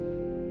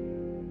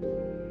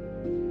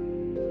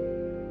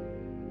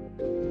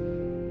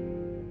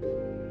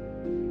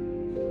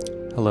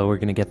Hello, we're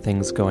going to get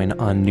things going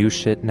on New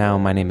Shit now.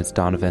 My name is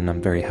Donovan. I'm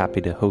very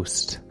happy to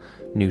host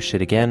New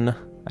Shit again.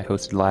 I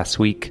hosted last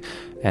week,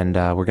 and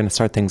we're going to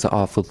start things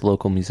off with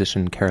local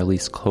musician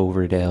Carolise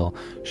Cloverdale.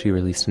 She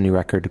released a new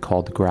record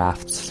called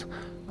Grafts.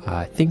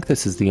 I think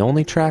this is the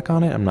only track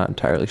on it. I'm not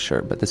entirely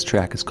sure, but this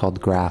track is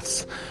called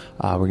Grafts.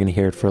 We're going to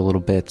hear it for a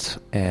little bit,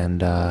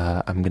 and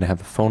I'm going to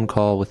have a phone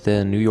call with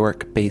the New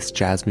York-based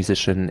jazz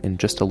musician in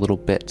just a little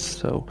bit,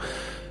 so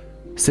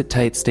sit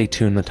tight, stay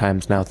tuned. The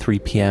time's now 3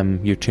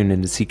 p.m. You're tuned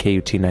into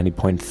CKUT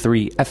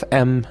 90.3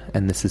 FM,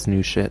 and this is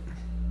New Shit.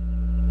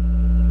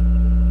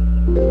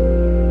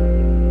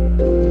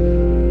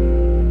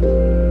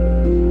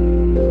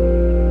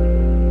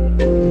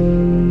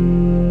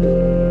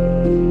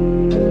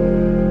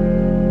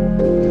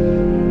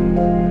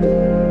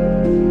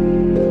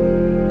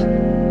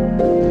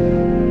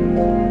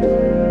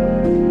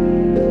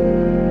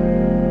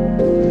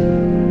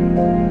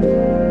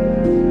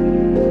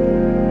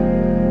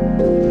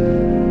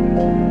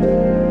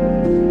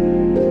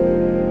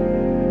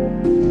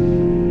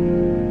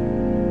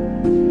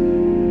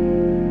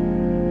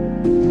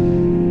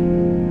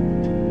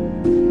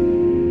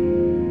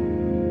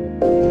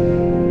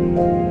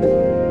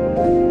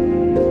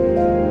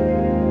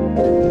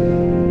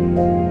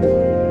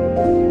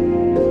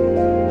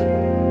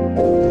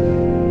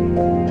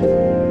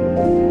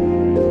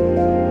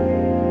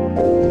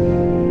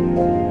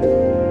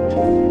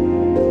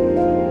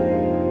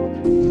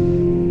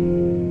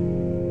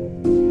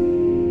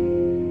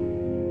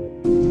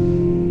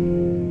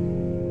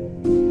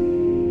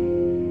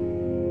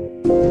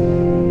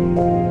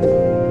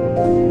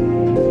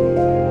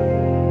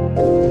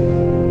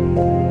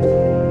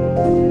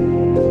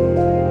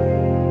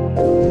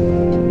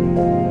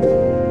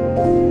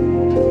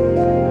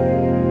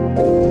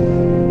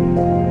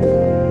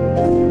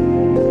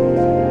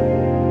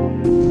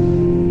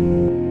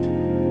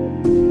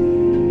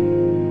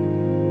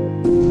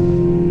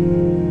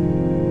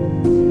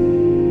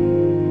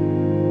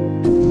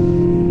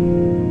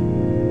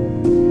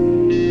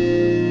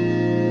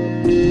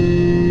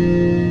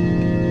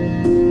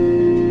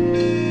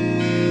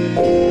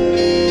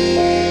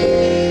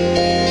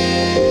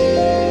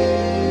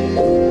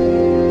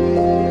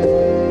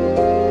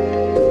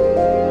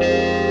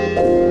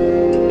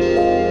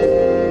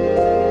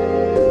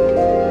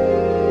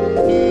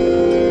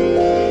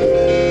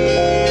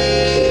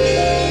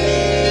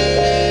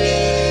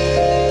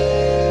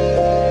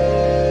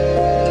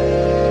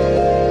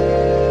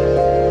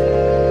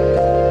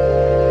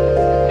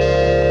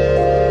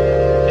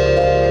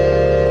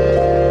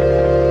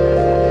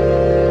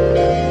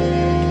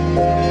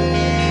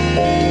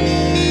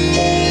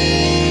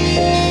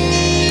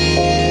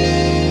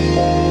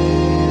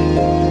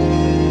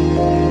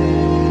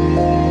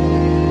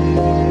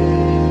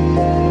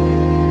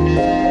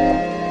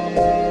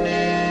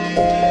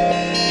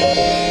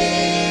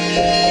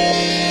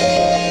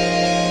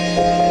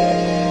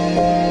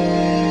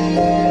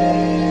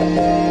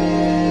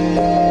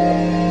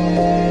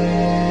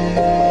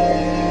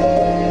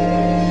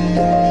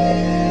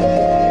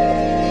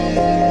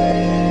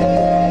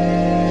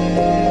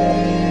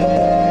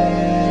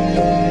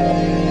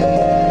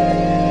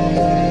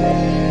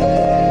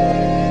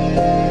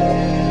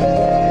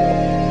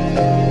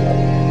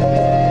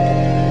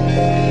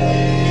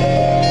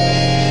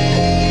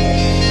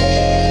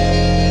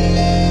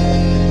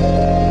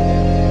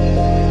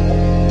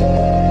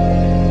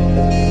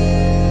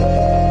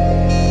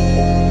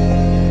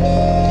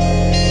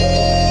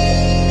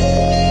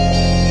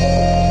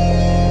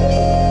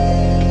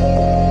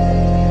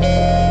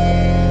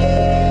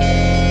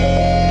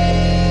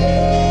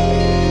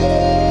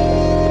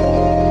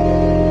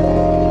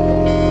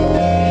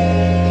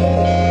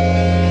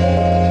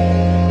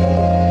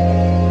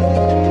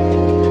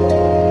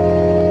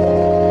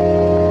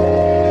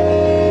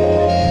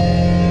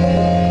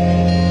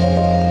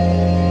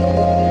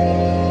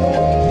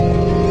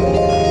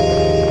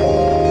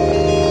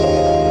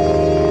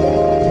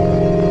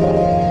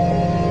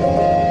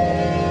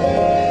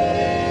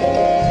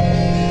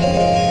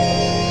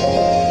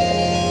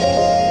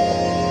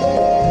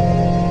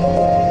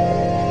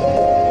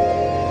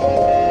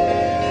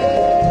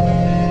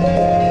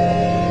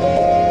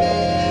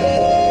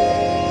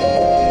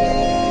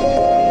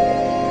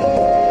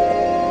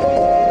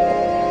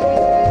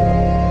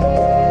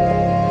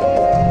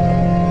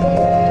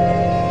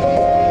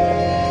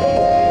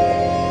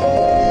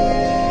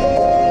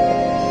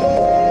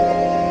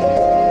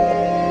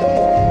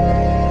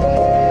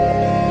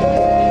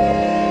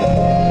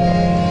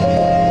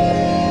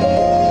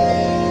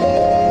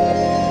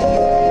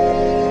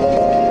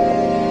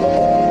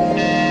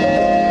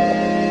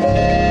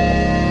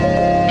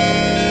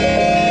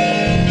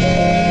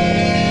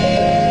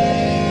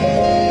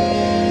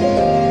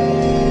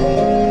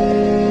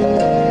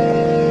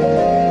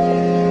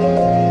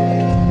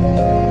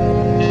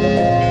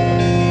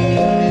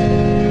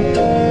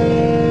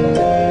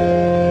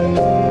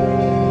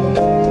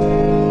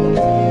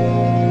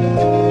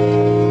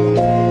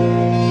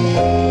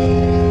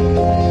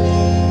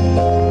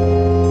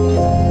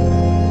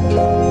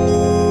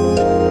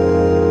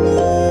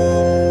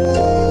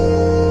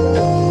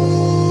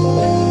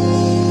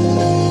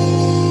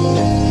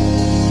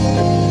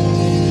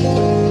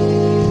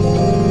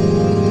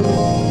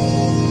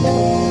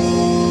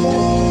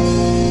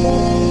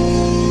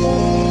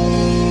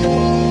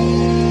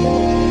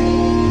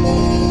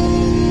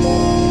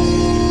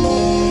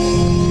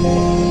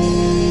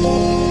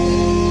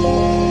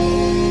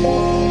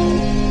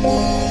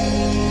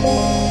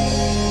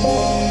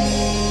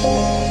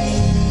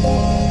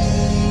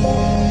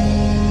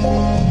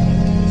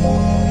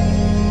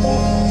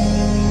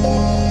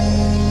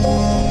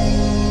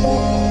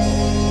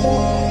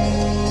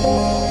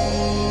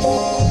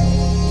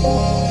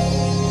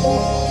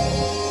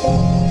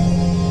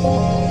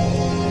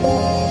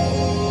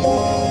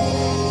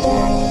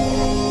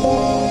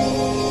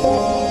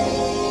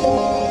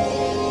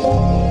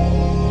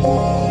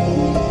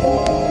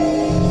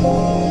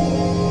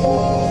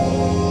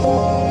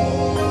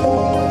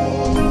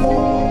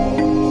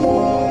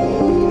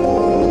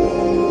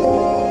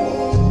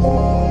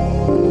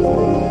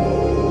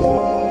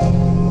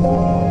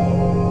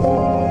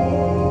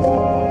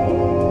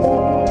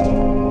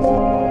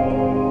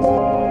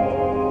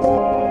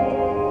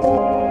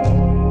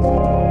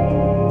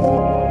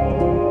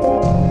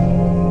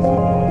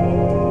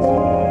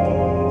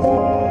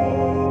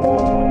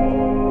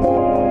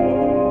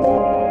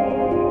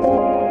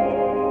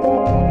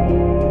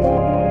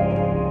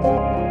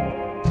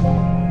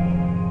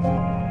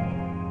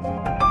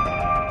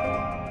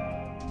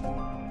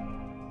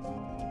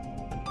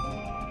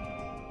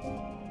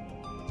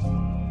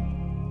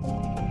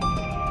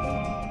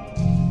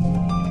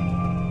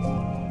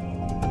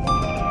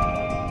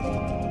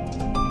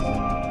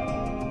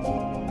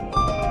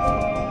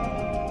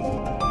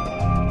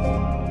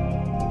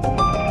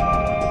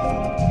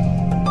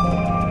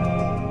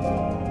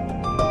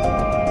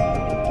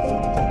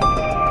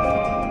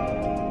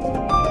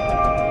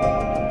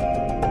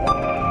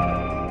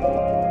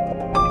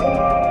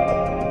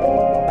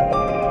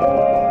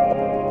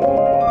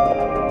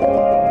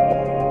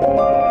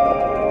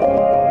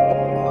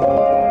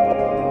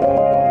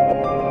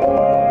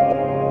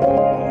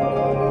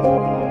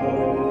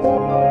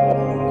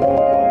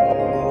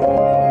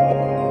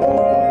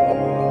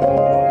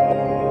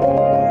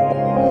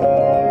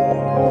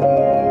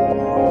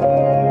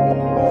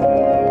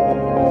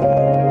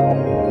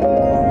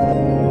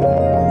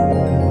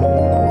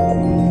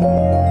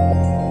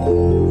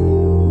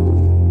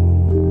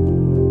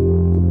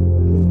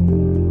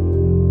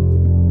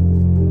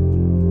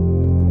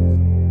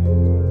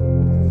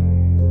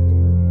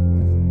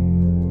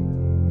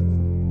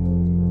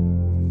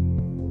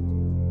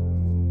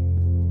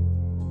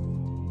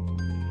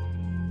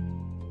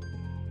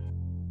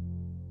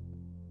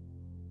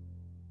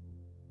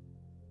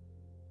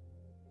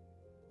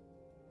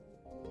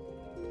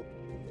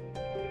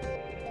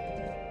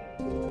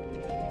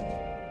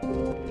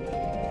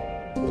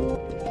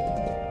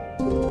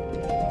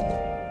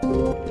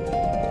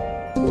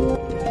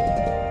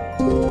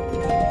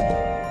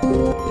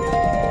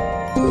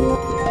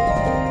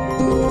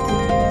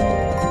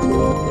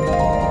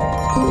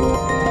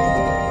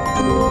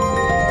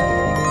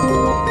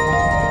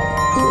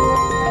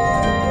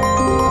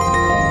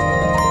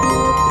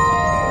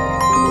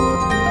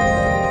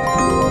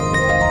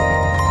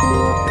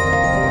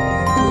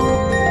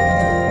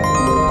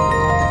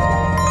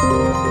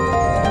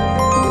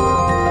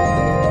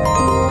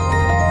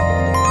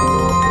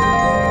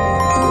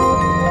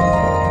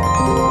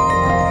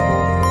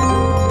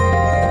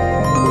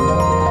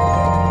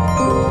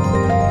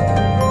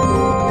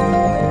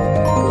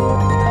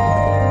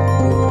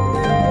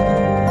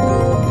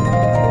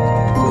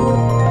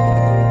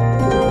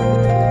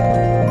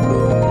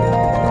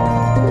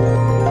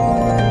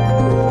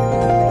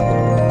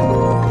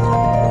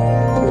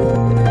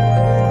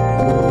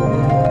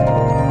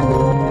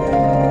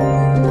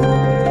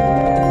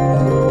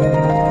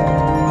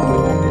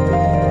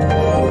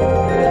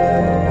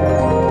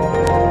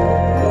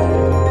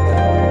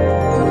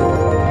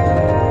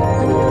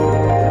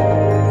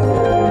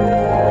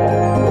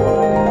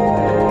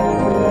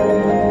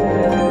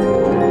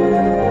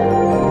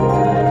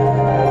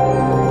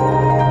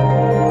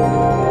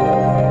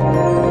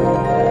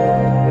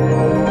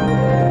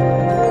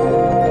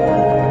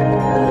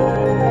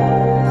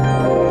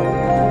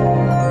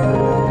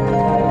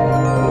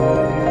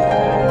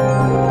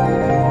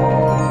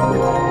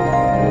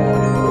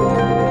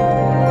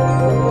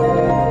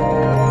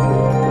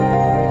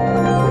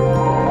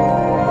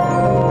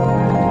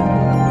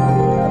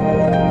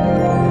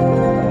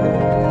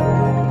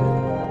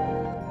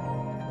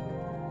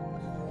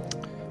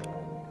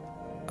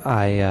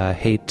 I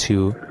hate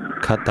to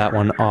cut that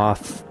one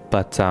off,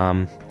 but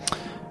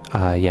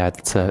yeah,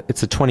 it's a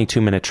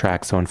 22-minute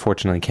track, so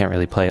unfortunately can't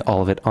really play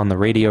all of it on the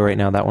radio right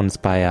now. That one's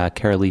by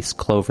Carolise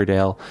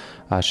Cloverdale.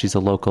 She's a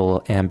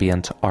local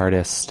ambient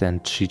artist,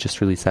 and she just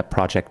released that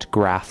project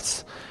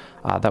Graphs.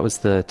 That was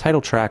the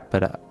title track,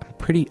 but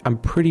I'm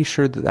pretty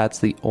sure that that's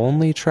the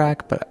only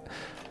track, but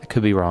I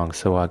could be wrong.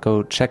 So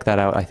go check that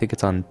out. I think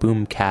it's on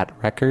Boomcat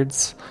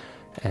Records,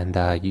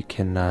 and you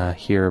can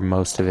hear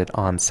most of it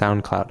on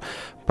SoundCloud.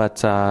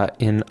 But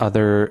in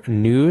other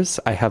news,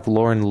 I have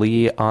Lauren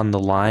Lee on the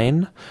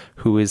line,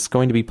 who is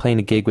going to be playing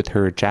a gig with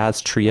her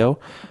jazz trio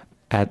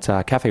at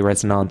Cafe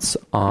Resonance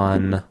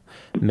on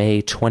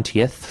May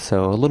 20th,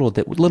 so a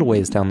little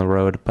ways down the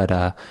road,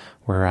 but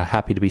we're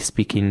happy to be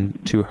speaking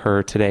to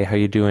her today. How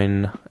you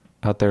doing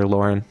out there,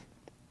 Lauren?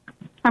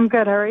 I'm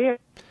good. How are you?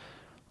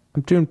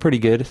 I'm doing pretty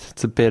good.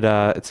 It's a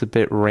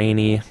bit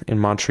rainy in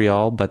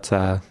Montreal, but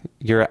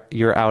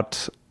you're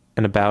out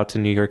and about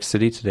in New York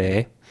City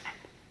today.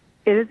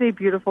 It is a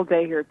beautiful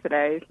day here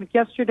today. Like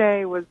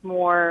yesterday was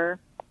more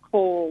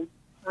cold,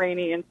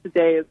 rainy, and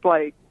today is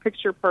like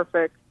picture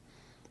perfect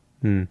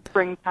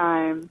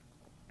springtime.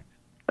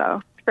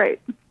 So it's great.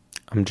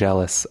 I'm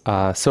jealous.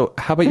 So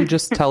how about you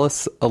just tell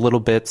us a little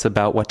bit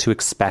about what to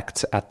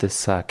expect at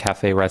this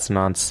Cafe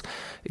Resonance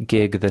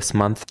gig this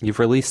month? You've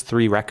released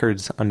 3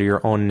 records under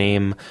your own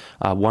name.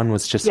 One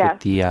was just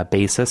with the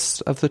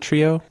bassist of the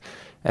trio,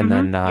 and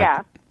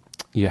then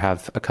you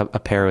have a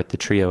pair with the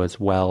trio as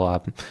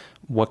well.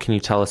 What can you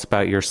tell us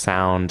about your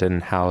sound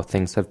and how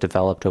things have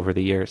developed over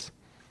the years?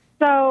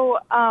 So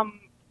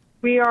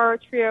we are a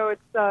trio.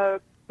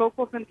 It's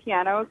vocals and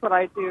piano is what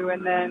I do,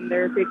 and then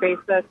there's a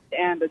bassist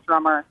and a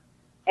drummer.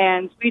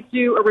 And we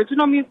do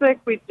original music.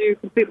 We do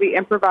completely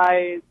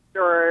improvised,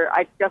 or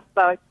I guess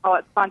I call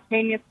it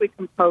spontaneously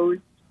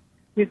composed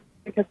music,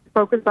 because we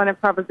focus on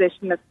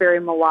improvisation that's very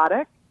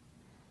melodic.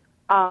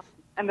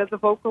 And as a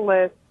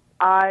vocalist,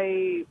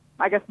 I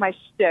guess my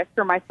shtick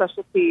or my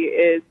specialty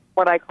is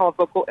what I call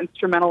vocal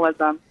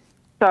instrumentalism.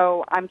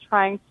 So I'm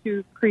trying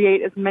to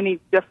create as many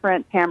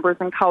different timbres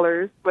and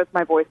colors with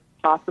my voice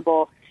as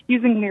possible,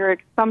 using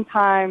lyrics,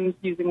 sometimes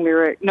using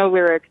no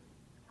lyrics,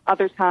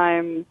 other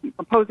times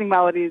composing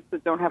melodies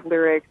that don't have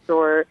lyrics,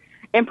 or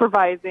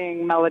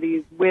improvising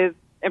melodies with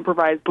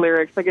improvised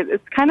lyrics. Like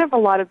it's kind of a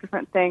lot of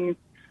different things.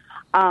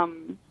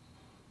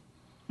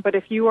 But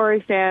if you are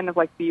a fan of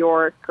like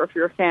Bjork, or if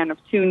you're a fan of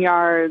Tune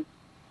Yards,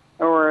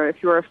 or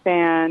if you're a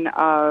fan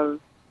of,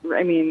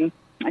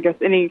 I guess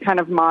any kind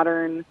of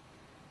modern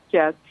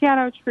jazz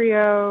piano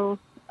trio,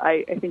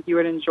 I think you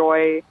would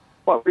enjoy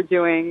what we're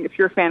doing. If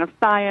you're a fan of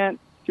science,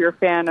 if you're a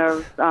fan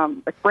of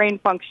like brain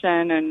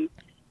function and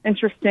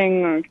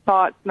interesting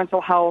thoughts, mental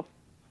health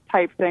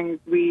type things,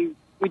 we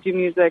do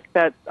music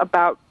that's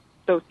about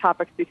those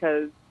topics,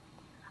 because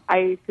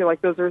I feel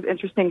like those are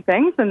interesting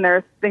things, and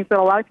there's things that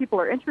a lot of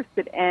people are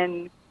interested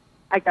in,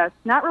 I guess,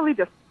 not really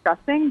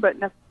discussing, but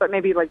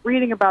maybe like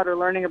reading about or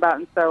learning about.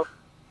 And so,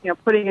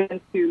 putting it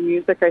into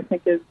music, I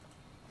think, is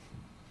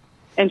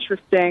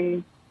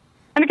interesting.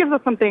 And it gives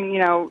us something,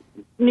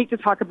 neat to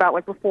talk about,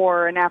 like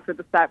before and after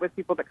the set, with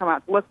people that come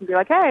out to listen, be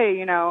like,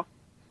 hey,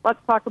 let's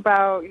talk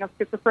about,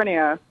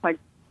 schizophrenia, like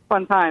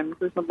fun times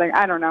or something.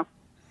 I don't know.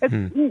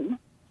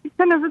 It's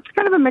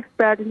kind of a mixed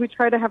bag, because we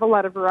try to have a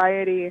lot of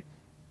variety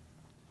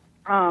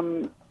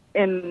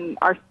in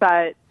our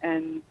set,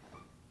 and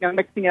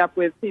mixing it up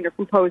with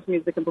composed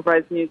music,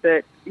 improvised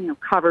music,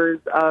 covers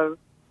of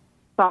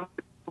songs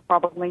that people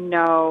probably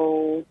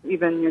know,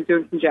 even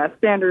doing some jazz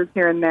standards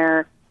here and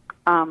there.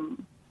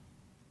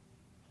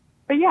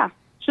 But yeah,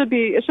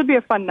 it should be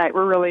a fun night.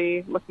 We're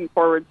really looking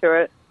forward to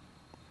it.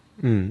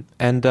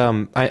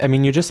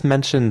 And you just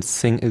mentioned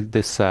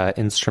this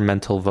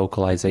instrumental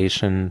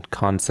vocalization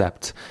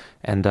concept,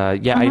 and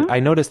I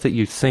noticed that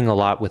you sing a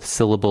lot with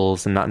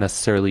syllables and not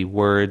necessarily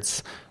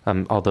words,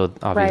 although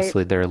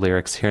obviously there are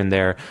lyrics here and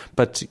there.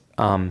 But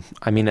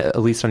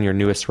at least on your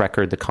newest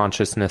record, The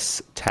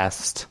Consciousness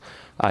Test,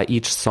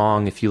 each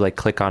song, if you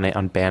click on it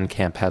on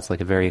Bandcamp, has a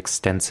very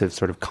extensive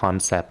sort of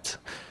concept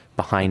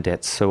behind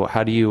it. So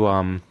how do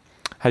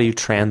you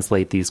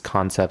translate these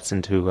concepts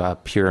into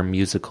pure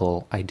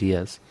musical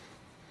ideas?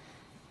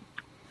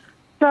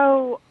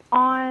 So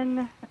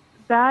on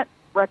that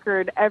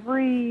record,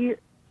 every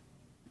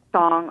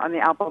song on the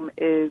album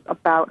is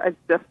about a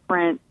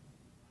different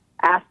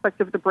aspect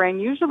of the brain.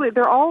 Usually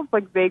they're all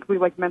vaguely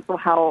mental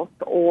health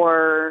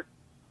or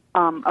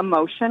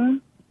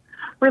emotion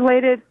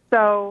related.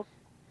 So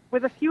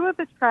with a few of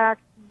the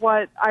tracks,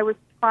 what I was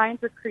trying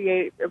to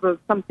create was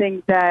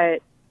something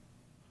that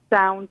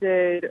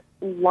sounded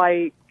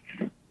like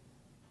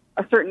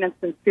a certain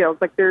instance feels.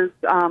 Like there's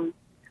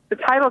the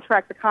title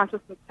track, The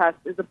Consciousness Test,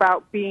 is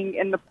about being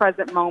in the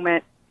present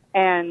moment,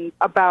 and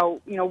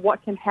about,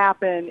 what can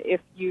happen if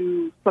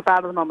you slip out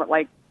of the moment,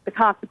 like the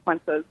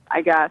consequences,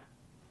 I guess.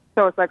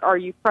 So it's are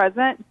you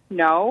present?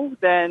 No,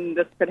 then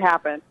this could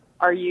happen.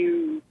 Are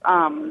you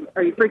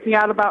freaking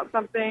out about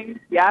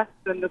something? Yes,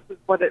 then this is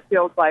what it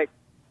feels like.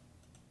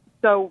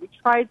 So we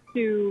tried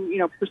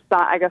to,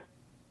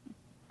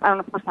 I don't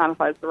know if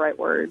personify is the right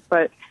word,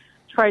 but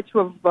try to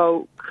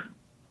evoke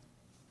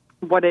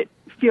what it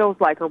feels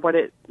like or what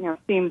it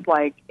seems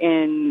like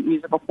in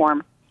musical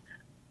form.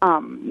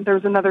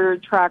 There's another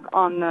track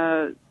on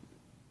the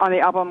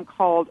album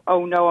called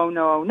 "Oh No, Oh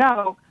No, Oh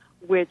No,"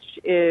 which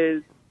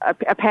is a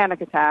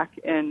panic attack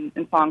in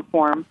song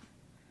form.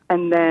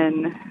 And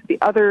then the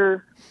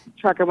other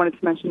track I wanted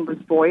to mention was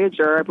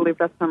 "Voyager." I believe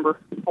that's number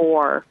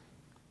 4,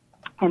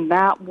 and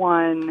that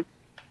one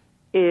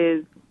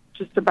is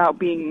just about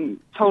being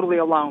totally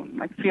alone,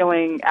 like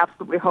feeling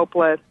absolutely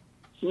hopeless.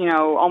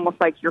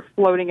 Almost like you're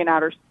floating in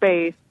outer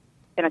space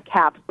in a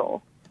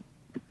capsule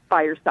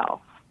by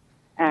yourself,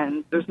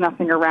 and there's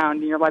nothing around,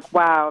 and you're like,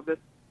 wow, this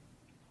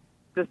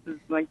is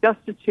like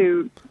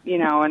destitute,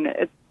 and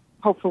it's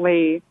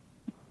hopefully,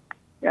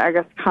 I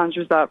guess,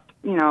 conjures up,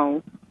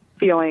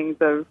 feelings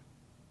of,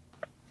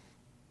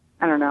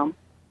 I don't know,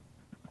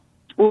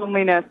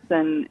 loneliness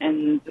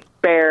and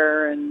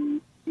despair,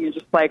 and you're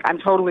just like, I'm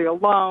totally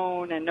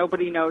alone, and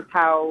nobody knows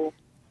how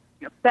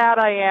sad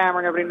I am,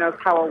 or nobody knows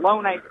how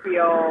alone I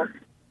feel.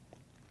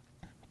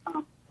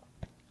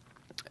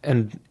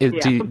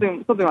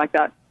 Something like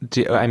that.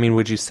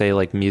 Would you say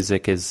like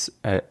music is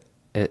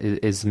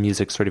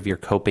music sort of your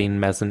coping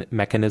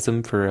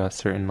mechanism for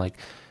certain like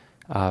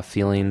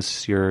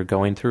feelings you're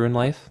going through in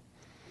life?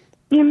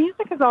 Yeah,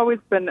 music has always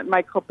been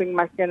my coping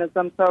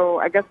mechanism, so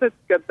I guess it's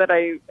good that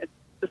I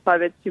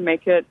decided to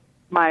make it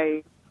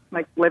my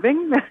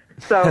living.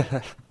 So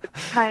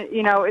it's kind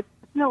of, it's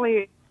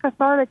definitely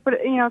cathartic, but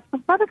it's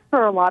cathartic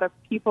for a lot of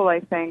people,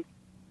 I think.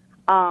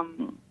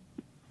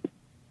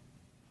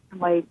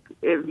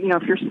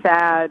 If you're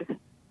sad,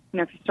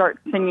 if you start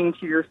singing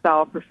to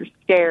yourself, or if you're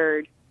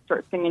scared,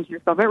 start singing to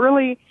yourself. It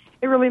really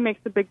makes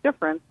a big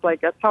difference.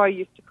 Like, that's how I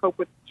used to cope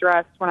with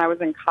stress when I was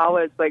in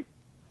college. Like,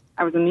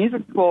 I was in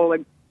music school,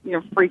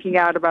 freaking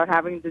out about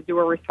having to do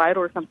a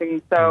recital or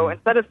something. So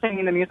instead of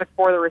singing the music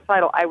for the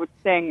recital, I would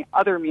sing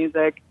other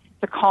music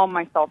to calm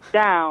myself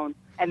down,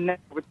 and then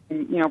I would,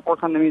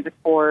 work on the music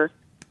for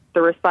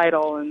the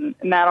recital, and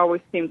that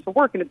always seems to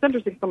work. And it's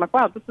interesting. So I'm like,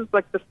 wow, this is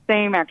like the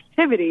same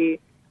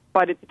activity,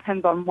 but it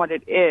depends on what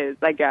it is,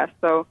 I guess.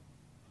 So,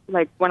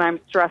 like, when I'm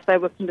stressed, I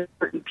listen to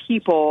certain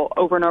people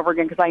over and over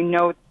again because I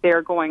know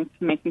they're going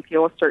to make me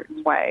feel a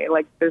certain way.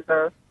 Like, there's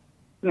a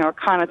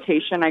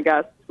connotation, I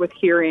guess, with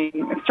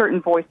hearing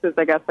certain voices,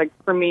 I guess. Like,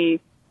 for me,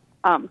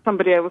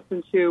 somebody I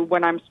listen to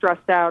when I'm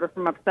stressed out or if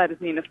I'm upset is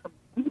Nina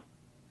Simone.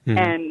 Mm-hmm.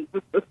 And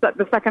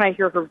the second I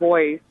hear her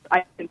voice,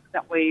 I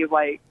instantly,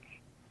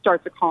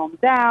 start to calm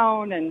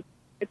down, and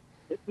it's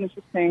an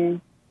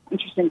interesting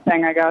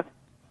thing, I guess.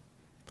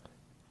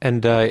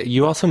 And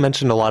you also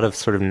mentioned a lot of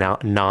sort of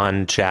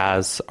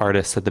non-jazz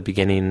artists at the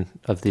beginning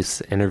of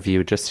this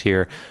interview just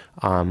here.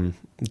 Do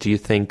you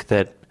think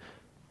that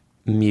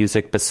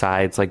music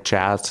besides like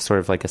jazz to sort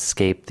of like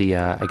escape the,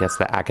 I guess,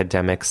 the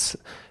academics,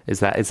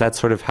 is that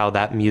sort of how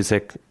that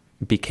music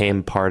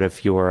became part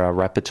of your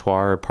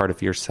repertoire or part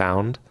of your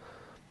sound?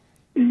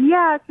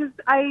 Yeah, because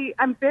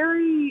I'm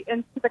very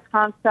into the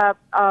concept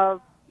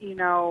of,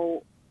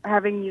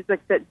 having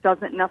music that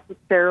doesn't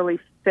necessarily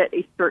fit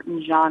a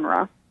certain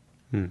genre.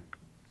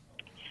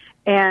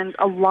 And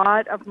a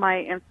lot of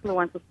my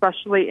influence,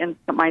 especially in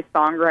my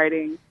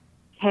songwriting,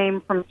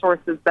 came from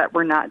sources that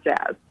were not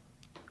jazz.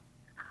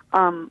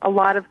 A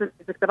lot of the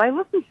music that I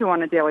listen to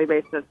on a daily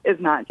basis is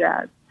not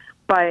jazz.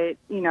 But,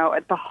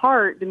 at the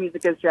heart, the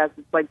music is jazz.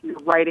 It's like you're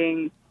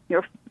writing,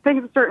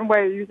 things a certain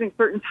way, using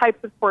certain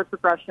types of chord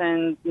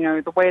progressions,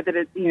 the way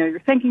that you're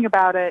thinking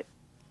about it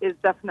is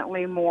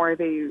definitely more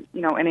in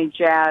a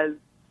jazz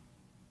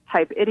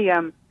type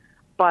idiom.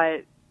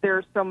 But there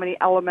are so many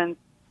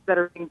elements that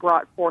are being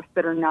brought forth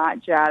that are not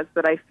jazz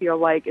that I feel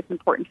like it's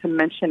important to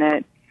mention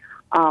it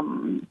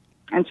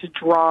and to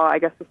draw, I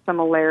guess, a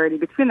similarity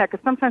between that.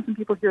 Because sometimes when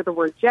people hear the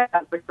word jazz,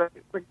 like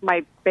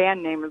my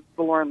band name is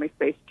the Lauren Lee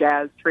Space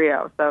Jazz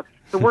Trio, so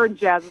the word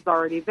jazz is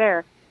already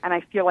there, and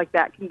I feel like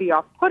that can be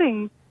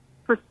off-putting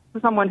for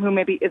someone who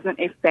maybe isn't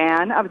a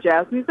fan of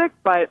jazz music.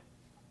 But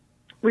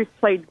we've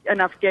played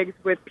enough gigs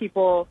with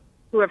people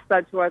who have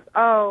said to us,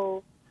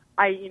 "Oh,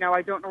 I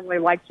don't normally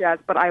like jazz,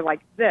 but I like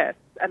this."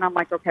 And I'm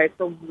like, okay,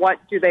 so what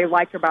do they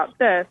like about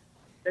this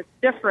that's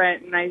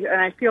different? And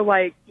I feel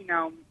like,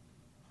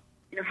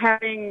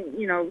 having,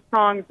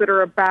 songs that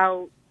are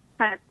about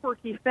kind of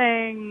quirky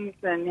things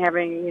and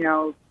having,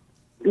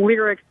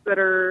 lyrics that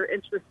are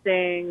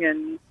interesting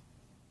and,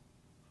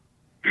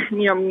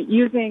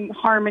 using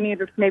harmony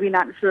that's maybe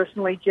not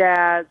traditionally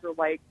jazz, or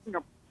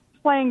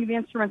playing the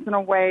instruments in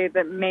a way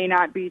that may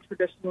not be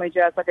traditionally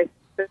jazz. Like, I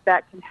think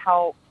that can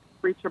help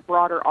reach a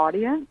broader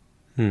audience.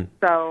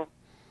 So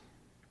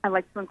I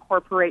like to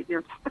incorporate,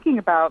 talking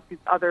about these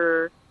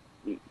other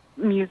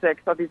music,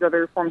 so these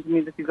other forms of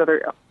music, these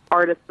other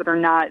artists that are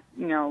not,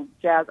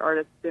 jazz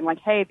artists, being like,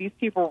 hey, these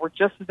people were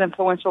just as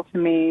influential to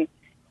me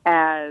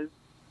as,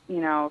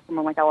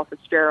 someone like Ella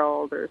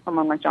Fitzgerald or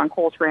someone like John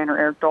Coltrane or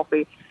Eric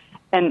Dolphy.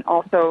 And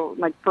also,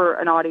 for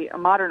a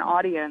modern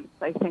audience,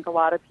 I think a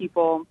lot of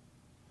people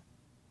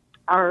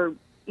are,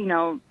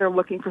 they're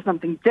looking for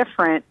something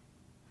different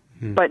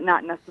but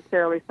not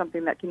necessarily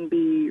something that can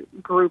be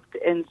grouped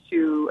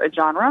into a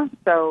genre.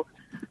 So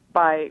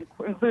by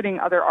including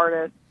other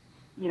artists,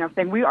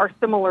 saying we are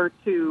similar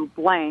to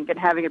blank and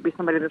having it be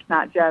somebody that's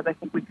not jazz, I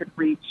think we could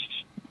reach,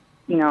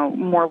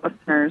 more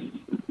listeners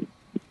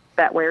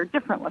that way, or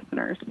different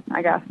listeners,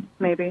 I guess,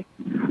 maybe.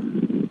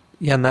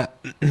 Yeah, and that,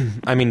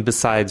 I mean,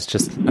 besides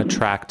just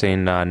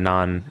attracting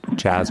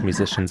non-jazz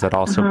musicians, that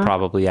also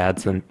probably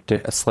adds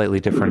a slightly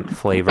different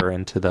flavor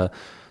into the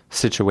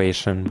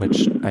situation,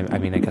 which, I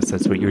mean, I guess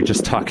that's what you were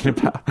just talking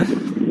about.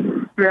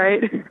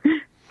 Right.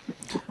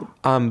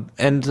 I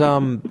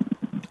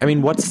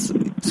mean,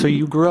 so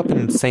you grew up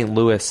in St.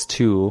 Louis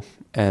too,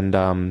 and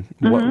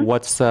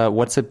what's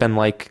it been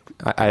like?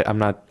 I'm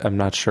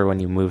not sure when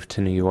you moved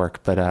to New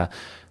York, but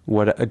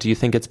what do you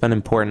think it's been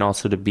important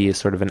also to be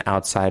sort of an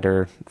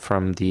outsider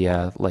from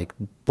the like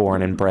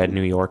born and bred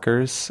New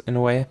Yorkers in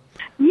a way?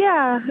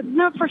 Yeah,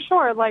 no, for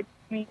sure. Like,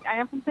 I mean, I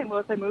am from St.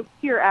 Louis. I moved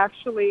here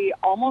actually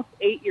almost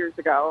 8 years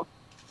ago,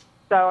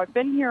 so I've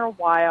been here a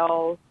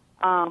while.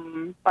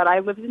 But I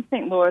lived in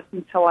St. Louis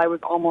until I was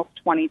almost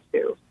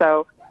 22,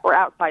 so we're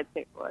outside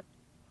St. Louis.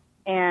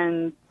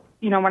 And,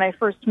 when I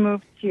first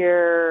moved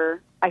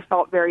here, I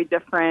felt very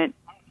different.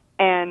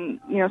 And,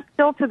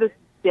 still to this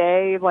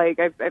day, like,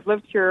 I've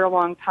lived here a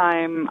long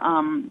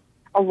time.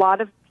 A lot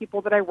of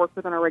people that I work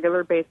with on a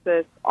regular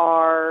basis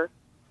are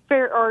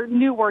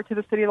newer to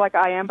the city like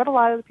I am, but a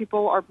lot of the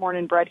people are born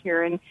and bred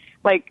here. And,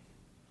 like,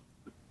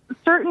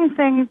 certain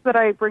things that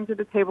I bring to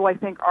the table, I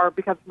think, are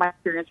because of my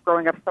experience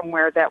growing up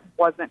somewhere that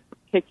wasn't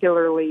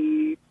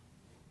particularly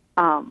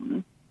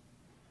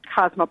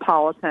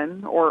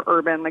cosmopolitan or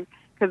urban. Like,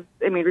 because,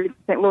 I mean,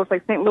 St.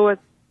 Louis,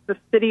 the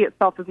city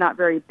itself is not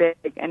very big,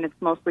 and it's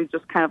mostly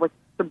just kind of like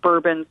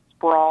suburban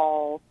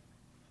sprawl.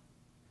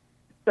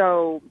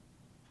 So,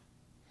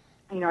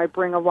 I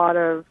bring a lot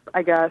of,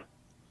 I guess,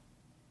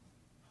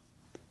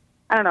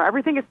 I don't know,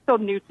 everything is still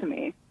new to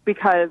me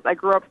because I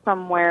grew up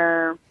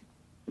somewhere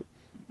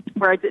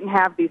where I didn't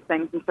have these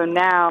things. And so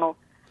now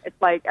it's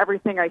like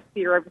everything I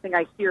see or everything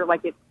I hear,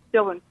 like, it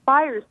still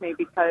inspires me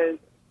because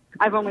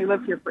I've only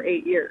lived here for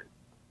 8 years.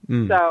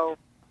 So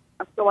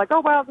I'm still like, oh,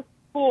 wow, this is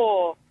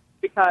cool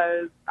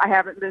because I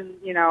haven't been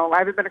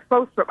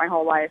exposed to it my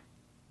whole life.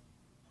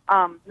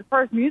 As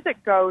far as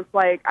music goes,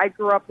 like, I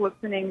grew up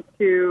listening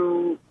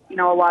to,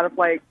 a lot of,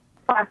 like,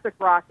 classic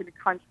rock and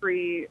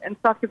country and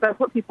stuff because that's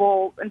what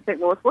people in St.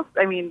 Louis listen.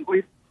 I mean, at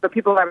least the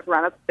people that I was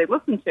around, that's what they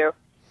listened to.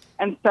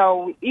 And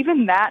so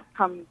even that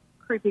comes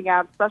creeping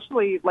out,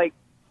 especially like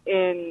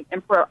in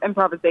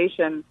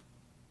improvisation. And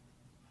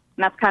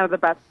that's kind of the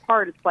best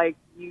part. It's like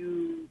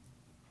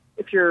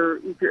if you're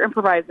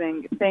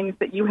improvising, things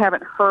that you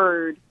haven't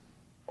heard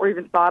or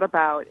even thought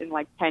about in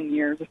like 10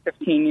 years or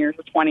 15 years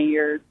or 20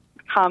 years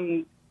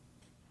come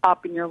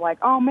up and you're like,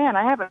 oh man,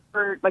 I haven't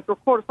heard, like,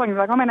 record a song. You're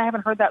like, oh man, I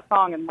haven't heard that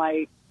song in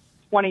like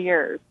 20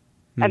 years.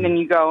 And then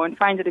you go and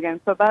find it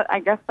again. So I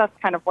guess that's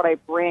kind of what I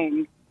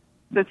bring.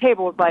 The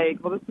table is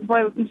like, well, this is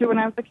what I listened to when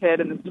I was a kid,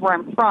 and this is where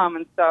I'm from,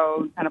 and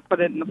so kind of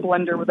put it in the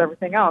blender with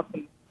everything else,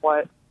 and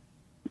what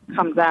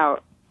comes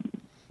out.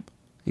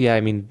 Yeah,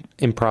 I mean,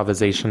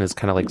 improvisation is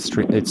kind of like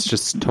it's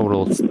just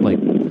total like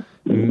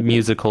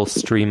musical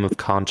stream of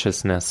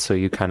consciousness, so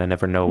you kind of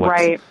never know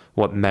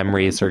what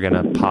memories are going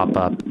to pop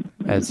up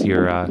as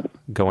you're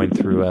going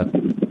through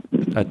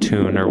a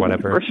tune or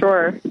whatever. For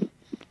sure.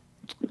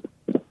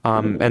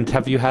 And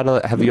have you had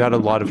a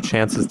lot of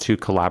chances to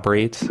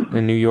collaborate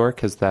in New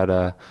York? Has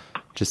that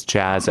just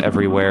jazz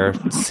everywhere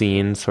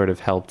scene sort of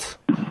helped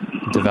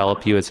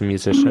develop you as a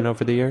musician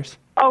over the years?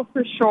 Oh,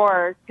 for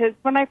sure. Because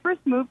when I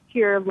first moved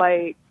here,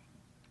 like,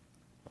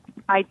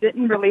 I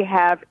didn't really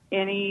have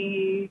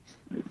any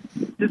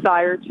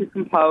desire to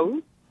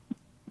compose,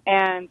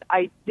 and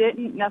I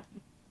didn't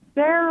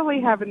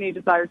necessarily have any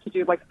desire to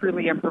do like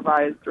freely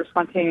improvised or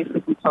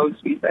spontaneously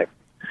composed music.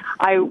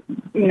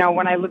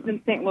 When I lived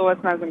in St. Louis,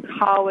 when I was in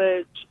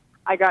college,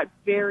 I got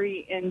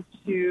very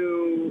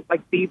into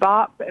like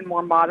bebop and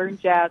more modern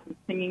jazz and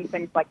singing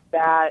things like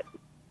that.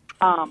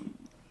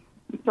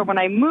 So when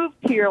I moved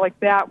here, like,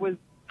 that was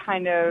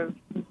kind of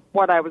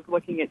what I was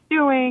looking at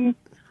doing.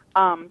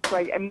 So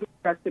I moved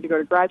actually to go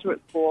to graduate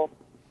school,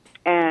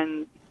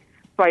 and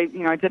so I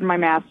did my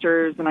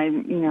master's and I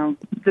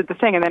did the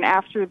thing, and then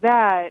after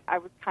that, I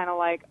was kind of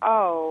like,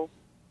 oh.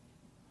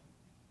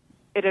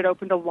 It had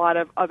opened a lot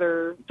of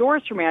other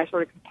doors for me. I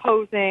started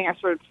composing. I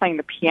started playing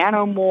the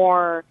piano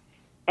more.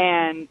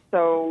 And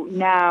so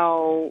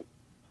now,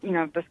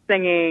 the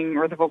singing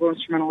or the vocal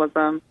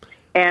instrumentalism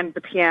and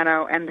the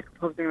piano and the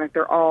composing, like,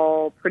 they're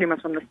all pretty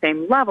much on the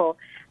same level.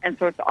 And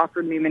so it's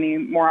offered me many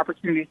more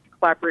opportunities to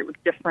collaborate with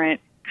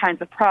different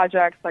kinds of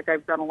projects. Like,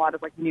 I've done a lot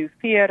of, like, new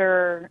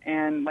theater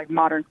and, like,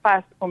 modern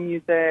classical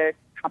music,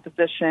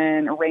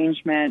 composition,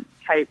 arrangement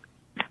type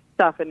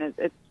stuff. And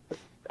it's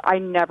I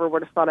never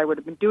would have thought I would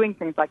have been doing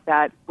things like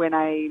that when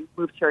I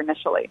moved here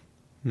initially.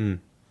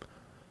 And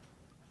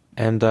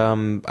I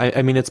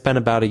mean, it's been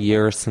about a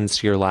year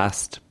since your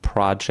last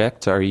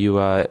project. Are you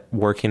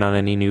working on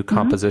any new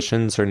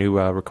compositions or new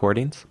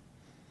recordings?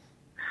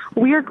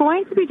 We are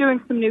going to be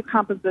doing some new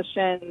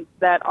compositions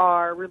that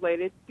are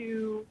related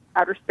to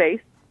outer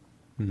space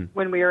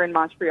when we are in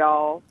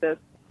Montreal in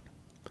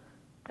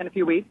a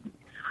few weeks.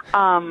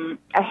 I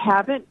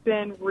haven't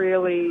been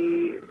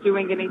really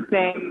doing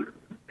anything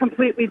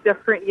completely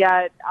different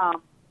yet.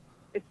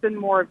 It's been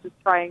more of just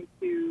trying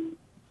to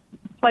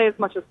play as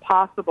much as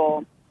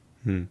possible.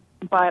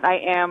 But I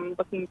am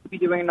looking to be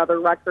doing another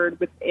record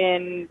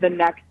within the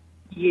next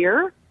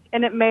year,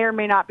 and it may or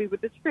may not be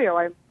with the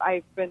trio.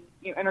 I've been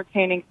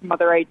entertaining some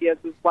other ideas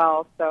as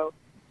well, so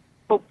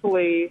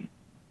hopefully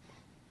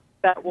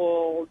that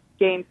will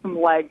gain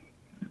some legs,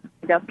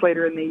 I guess,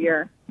 later in the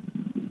year.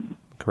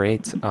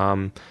 Great.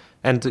 And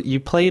you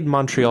played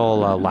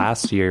Montreal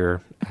last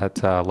year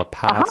at La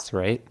Passe,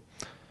 right?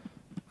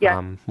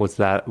 Yeah.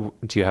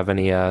 Do you have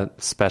any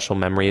special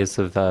memories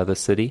of the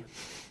city?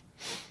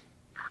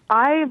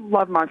 I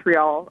love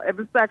Montreal. It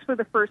was actually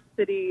the first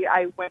city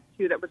I went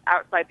to that was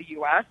outside the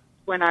U.S.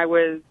 when I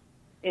was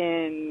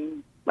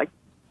in like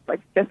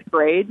fifth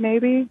grade,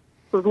 maybe. It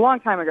was a long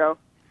time ago.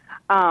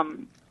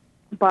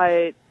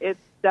 But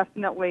it's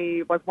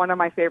definitely like one of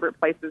my favorite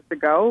places to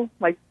go,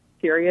 like,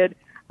 period.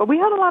 But we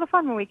had a lot of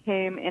fun when we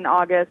came in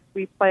August.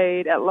 We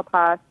played at La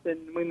Passe,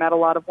 and we met a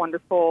lot of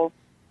wonderful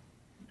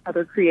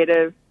other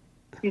creative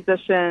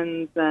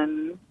musicians,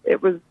 and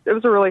it was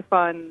a really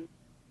fun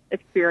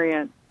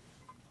experience.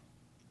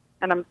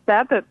 And I'm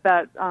sad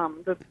that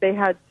they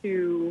had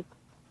to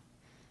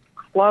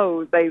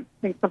close. I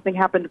think something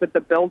happened with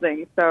the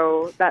building,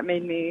 so that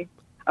made me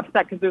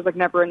upset because there's like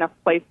never enough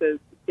places,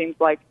 it seems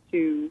like,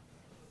 to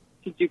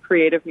do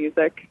creative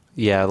music.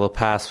 Yeah, La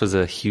Passe was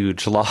a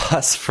huge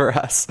loss for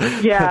us.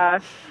 Yeah.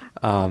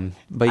 But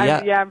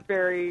yeah. I'm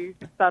very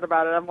sad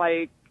about it. I'm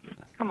like,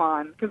 come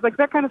on. Because like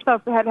that kind of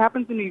stuff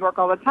happens in New York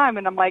all the time.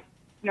 And I'm like,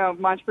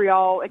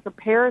 Montreal, in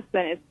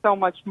comparison, is so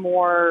much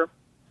more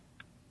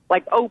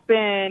like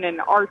open and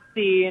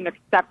artsy and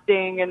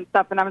accepting and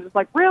stuff. And I'm just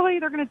like, really?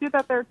 They're going to do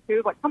that there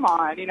too? Like, come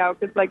on,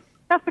 because like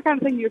that's the kind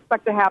of thing you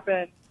expect to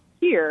happen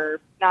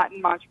here, not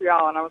in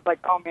Montreal. And I was like,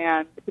 oh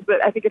man, because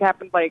I think it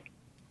happened like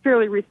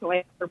fairly recently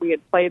after we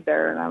had played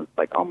there, and I was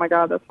like, oh my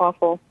God, that's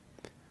awful.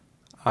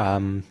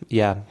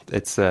 Yeah,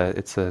 it's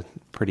a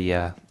pretty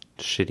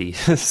shitty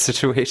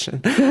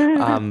situation.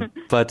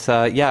 But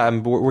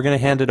we're going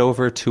to hand it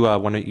over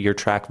to your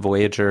track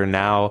Voyager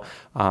now.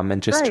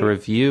 And just to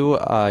review,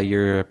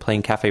 you're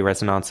playing Cafe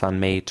Resonance on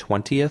May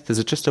 20th. Is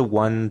it just a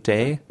one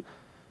day?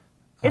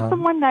 It's a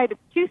one night.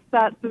 It's two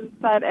sets. It's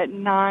a set at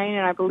 9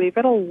 and I believe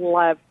at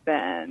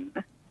 11.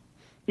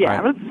 Yeah,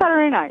 right. It's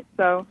Saturday night,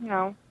 so,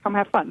 come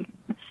have fun.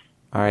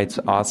 All right,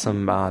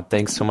 awesome.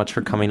 Thanks so much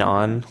for coming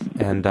on.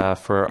 And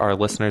for our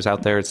listeners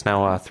out there, it's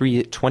now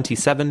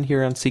 3:27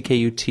 here on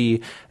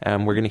CKUT.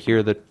 We're going to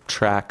hear the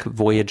track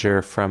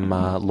Voyager from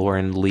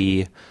Lauren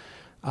Lee,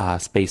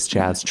 Space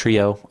Jazz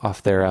Trio,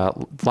 off their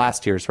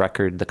last year's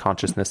record, The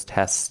Consciousness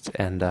Test.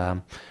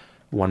 And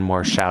one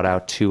more shout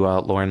out to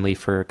Lauren Lee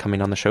for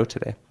coming on the show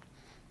today.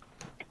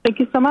 Thank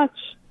you so much.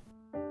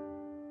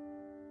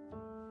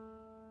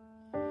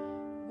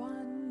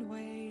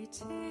 One-way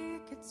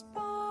tickets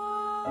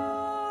bought,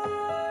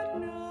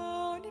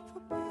 no need for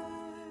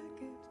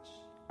baggage,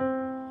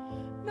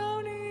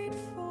 no need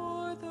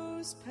for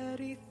those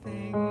petty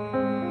things.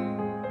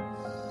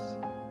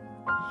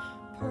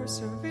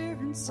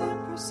 Perseverance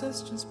and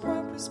persistence,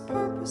 purpose,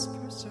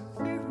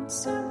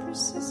 perseverance and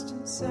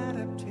persistence,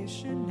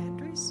 adaptation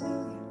and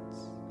resilience.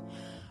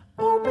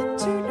 Open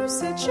to new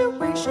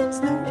situations,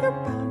 know your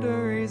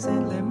boundaries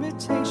and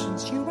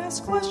limitations. You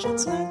ask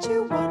questions, not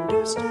you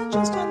understand,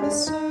 just on the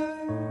surface.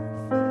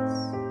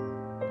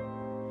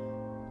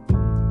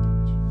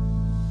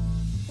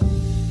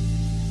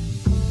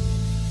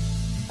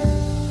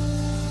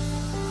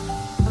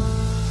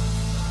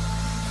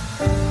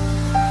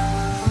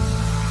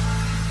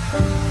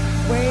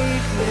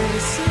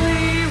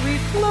 Weightlessly we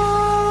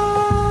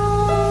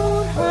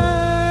float,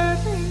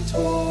 hurtling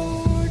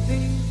toward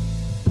thee,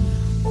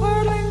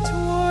 whirling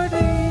toward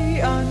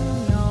the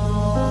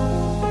unknown.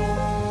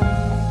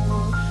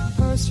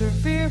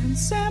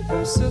 Perseverance and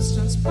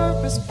persistence,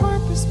 purpose,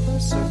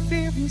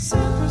 perseverance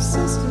and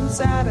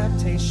persistence,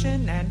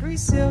 adaptation and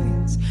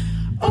resilience.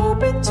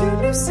 Open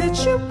to new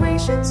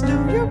situations,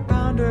 know your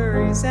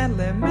boundaries and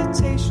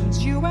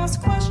limitations. You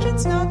ask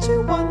questions, not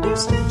to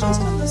understand,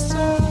 just on the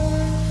surface.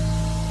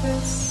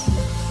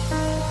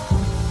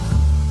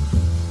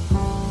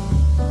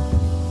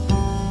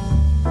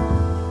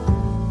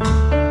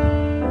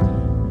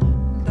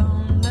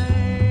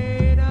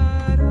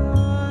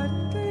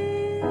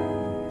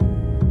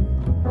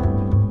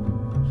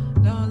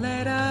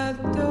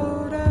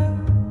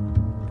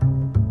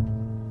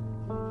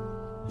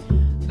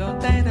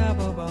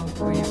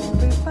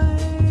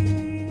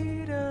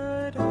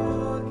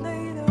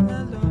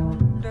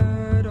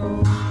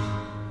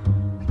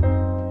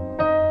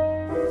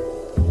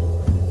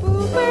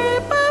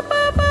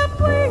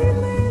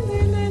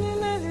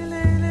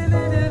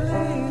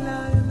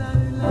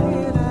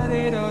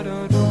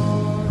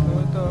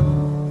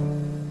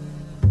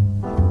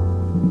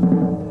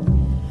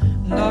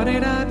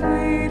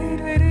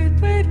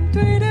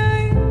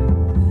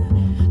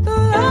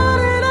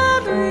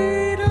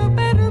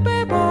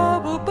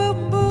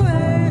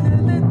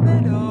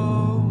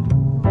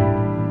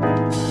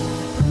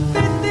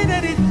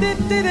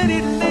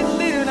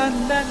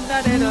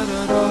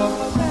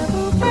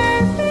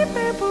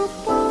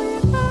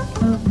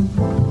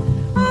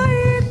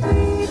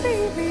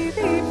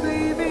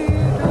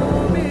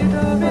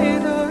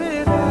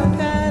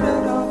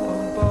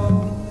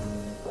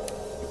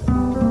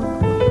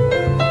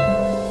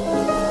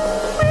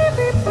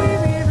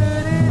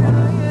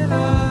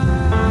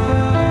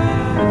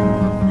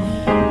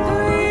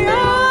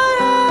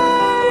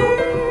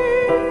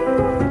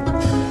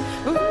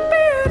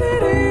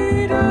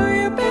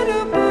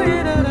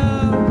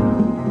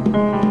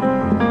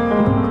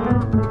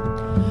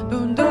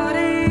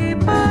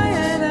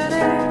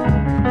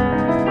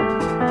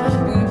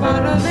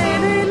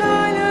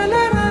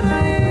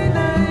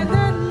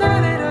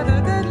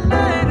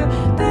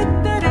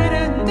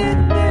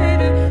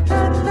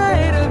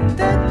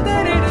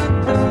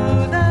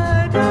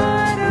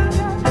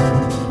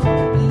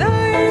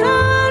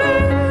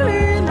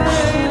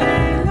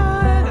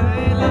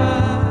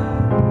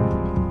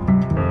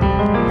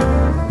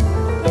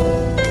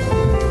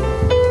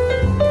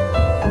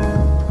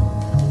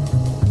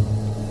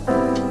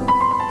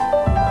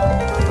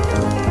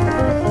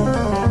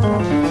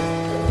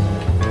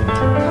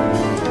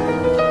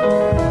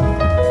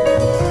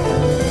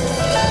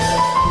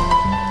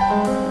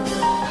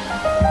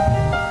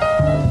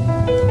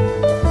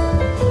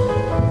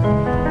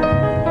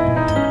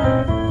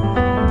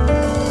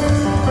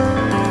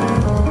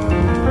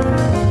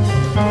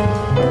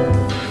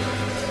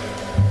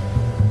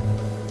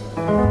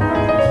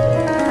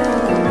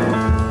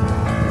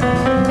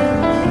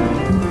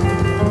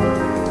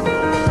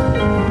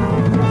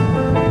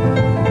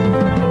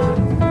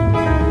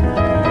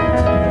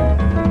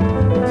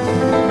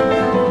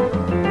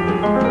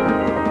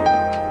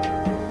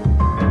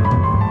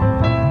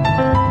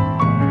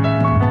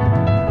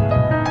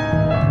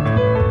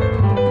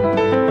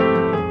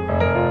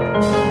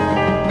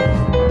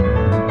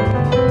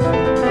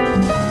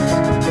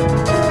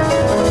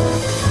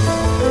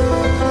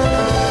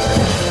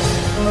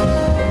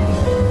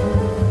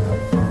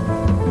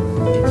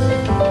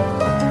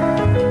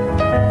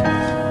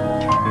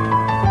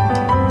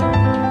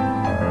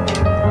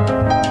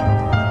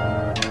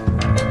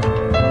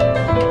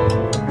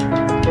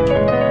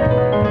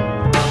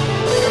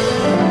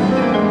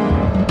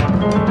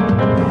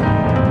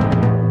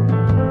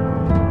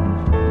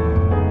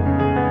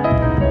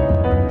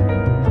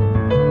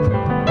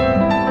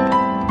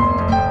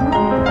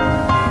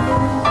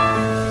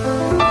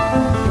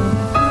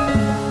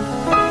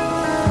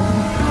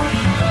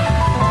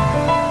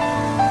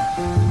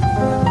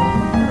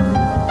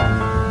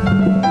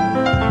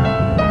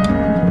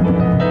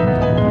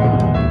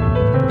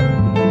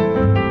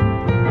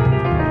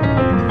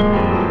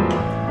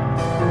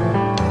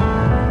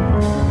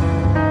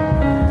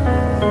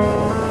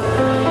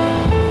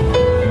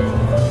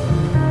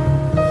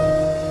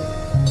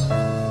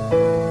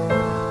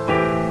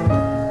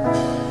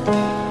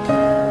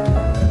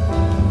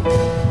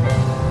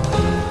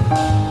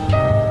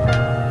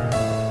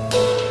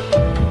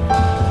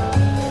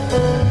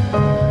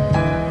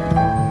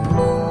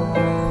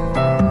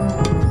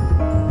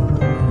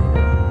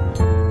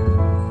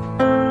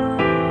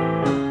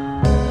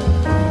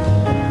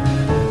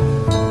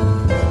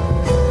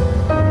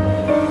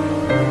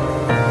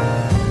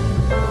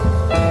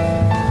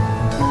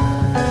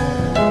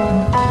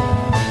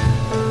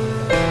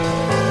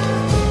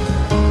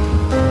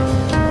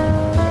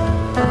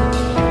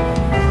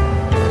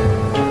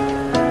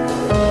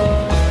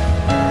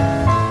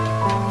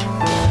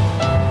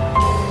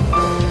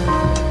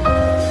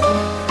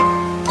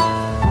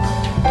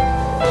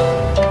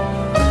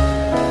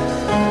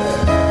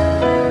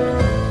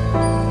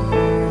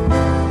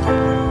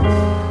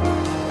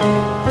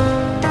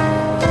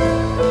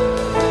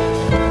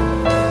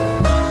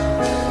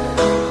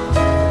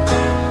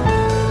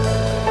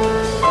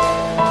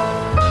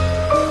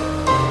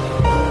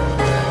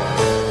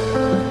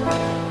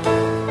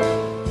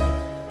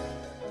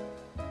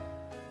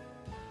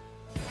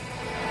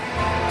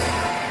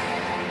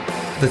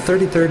 The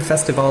 33rd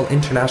Festival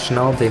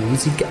International de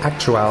Musique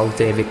Actuelle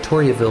de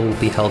Victoriaville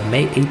will be held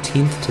May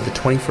 18th to the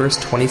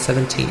 21st,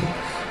 2017.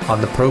 On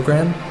the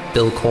program,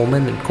 Bill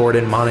Coleman and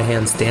Gordon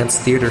Monahan's dance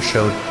theater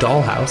show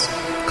Dollhouse,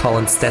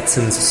 Colin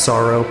Stetson's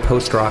Sorrow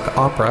post-rock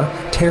opera,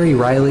 Terry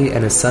Riley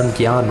and his son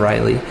Gyan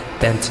Riley,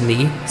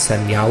 Bantani,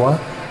 Sanyawa,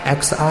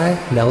 XI,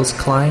 Nels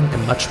Klein,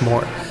 and much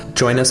more.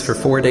 Join us for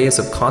 4 days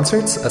of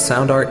concerts, a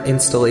sound art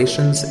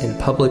installations in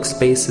public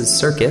spaces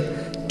circuit,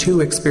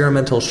 2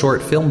 experimental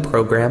short film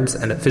programs,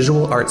 and a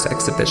visual arts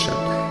exhibition.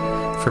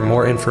 For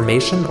more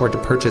information or to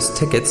purchase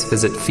tickets,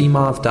 visit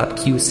femov.qc.ca.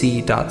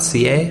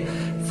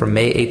 From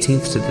May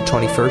 18th to the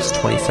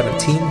 21st,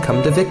 2017,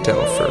 come to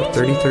Victo for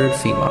 33rd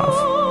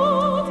FEMOV.